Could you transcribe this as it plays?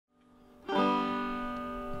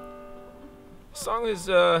Song is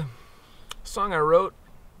a song I wrote,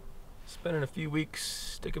 spending a few weeks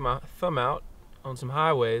sticking my thumb out on some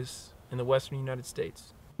highways in the western United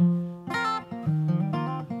States. I'm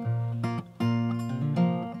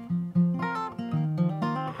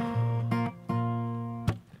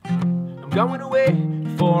going away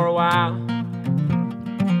for a while,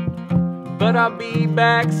 but I'll be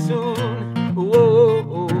back soon.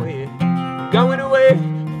 Whoa, yeah. Going away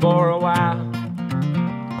for a while.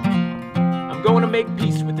 I'm going to make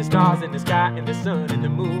peace with the stars in the sky and the sun and the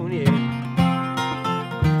moon, yeah.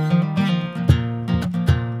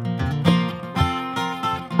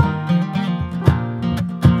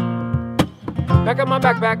 Back up my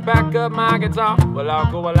backpack, back up my guitar. Well,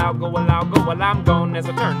 I'll go, well, I'm gone as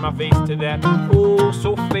I turn my face to that oh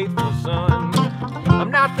so faithful sun.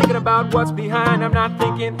 I'm not thinking about what's behind, I'm not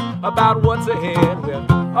thinking about what's ahead. Well,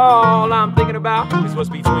 all I'm thinking about is what's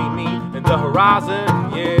between me and the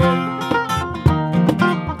horizon, yeah.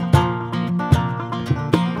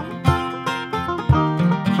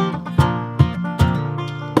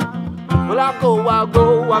 Well, I'll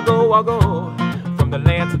go from the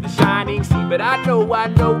land to the shining sea. But I know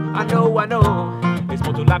there's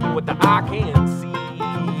more to life than what the eye can see,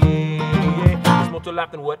 yeah. There's more to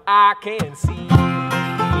life than what I can see,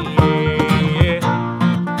 yeah.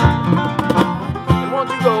 And won't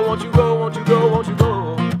you go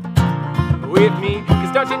with me?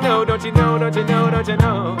 'Cause don't you know,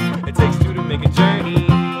 it takes two to make a journey,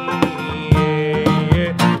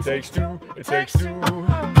 yeah. It takes two, yeah.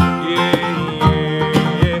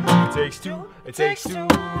 It takes two.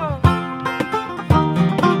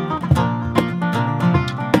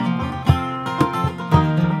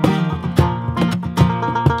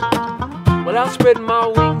 Well, I'll spread my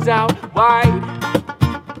wings out wide.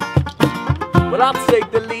 Well, I'll take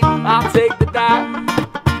the leap, I'll take the dive.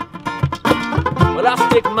 Well, I'll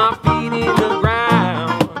stick my feet in the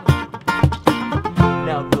ground.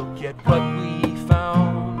 Now look at what we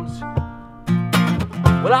found.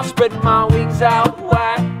 Well, I'll spread my wings out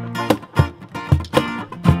wide.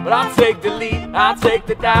 Well, I'll take the lead, I'll take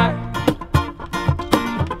the dive.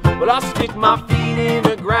 Well, I'll stick my feet in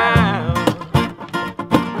the ground.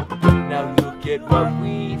 Now look at what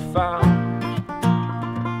we found.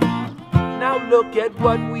 Now look at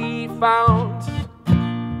what we found.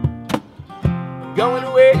 I'm going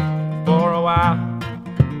away for a while,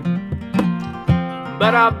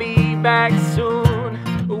 but I'll be back soon.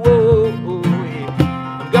 Whoa,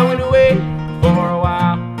 yeah. I'm going away for a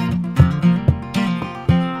while.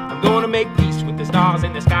 Gonna make peace with the stars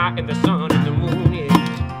in the sky and the sun and the moon, yeah.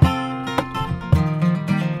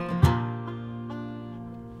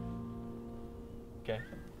 Okay.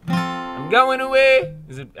 I'm going away.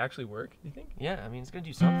 Does it actually work, do you think? Yeah, I mean, it's gonna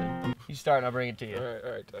do something. You start and I'll bring it to you. All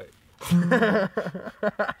right, tight.